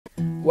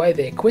Why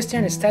the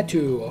equestrian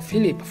statue of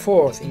Philip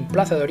IV in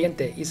Plaza de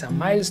Oriente is a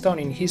milestone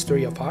in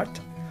history of art?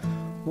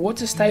 What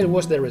style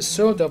was the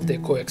result of the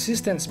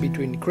coexistence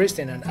between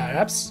Christian and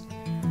Arabs?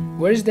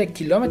 Where is the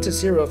Kilometre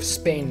O of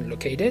Spain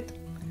located?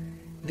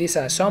 These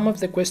are some of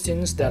the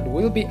questions that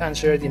will be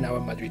answered in our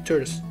Madrid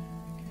tours.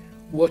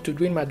 What to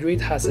Do in Madrid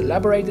has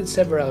elaborated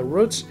several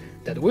routes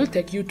that will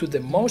take you to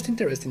the most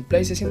interesting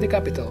places in the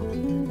capital.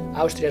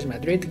 Austrias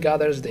Madrid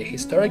gathers the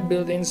historic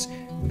buildings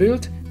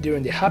built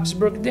during the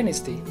Habsburg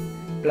dynasty,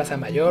 Plaza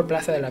Mayor,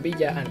 Plaza de la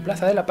Villa and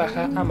Plaza de la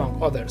Paja,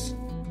 among others.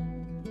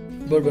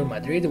 Bourbon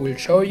Madrid will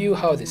show you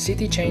how the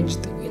city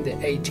changed in the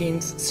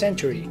 18th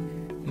century.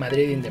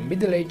 Madrid in the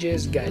Middle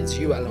Ages guides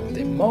you along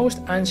the most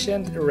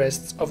ancient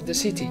rests of the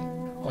city.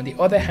 On the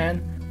other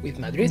hand, with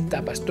Madrid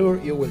Tapas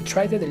Tour you will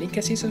try the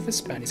delicacies of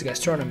Spanish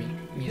gastronomy.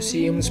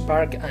 Museums,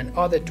 parks and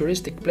other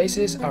touristic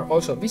places are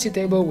also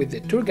visitable with the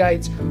tour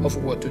guides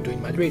of What to Do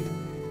in Madrid.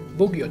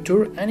 Book your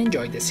tour and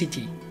enjoy the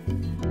city.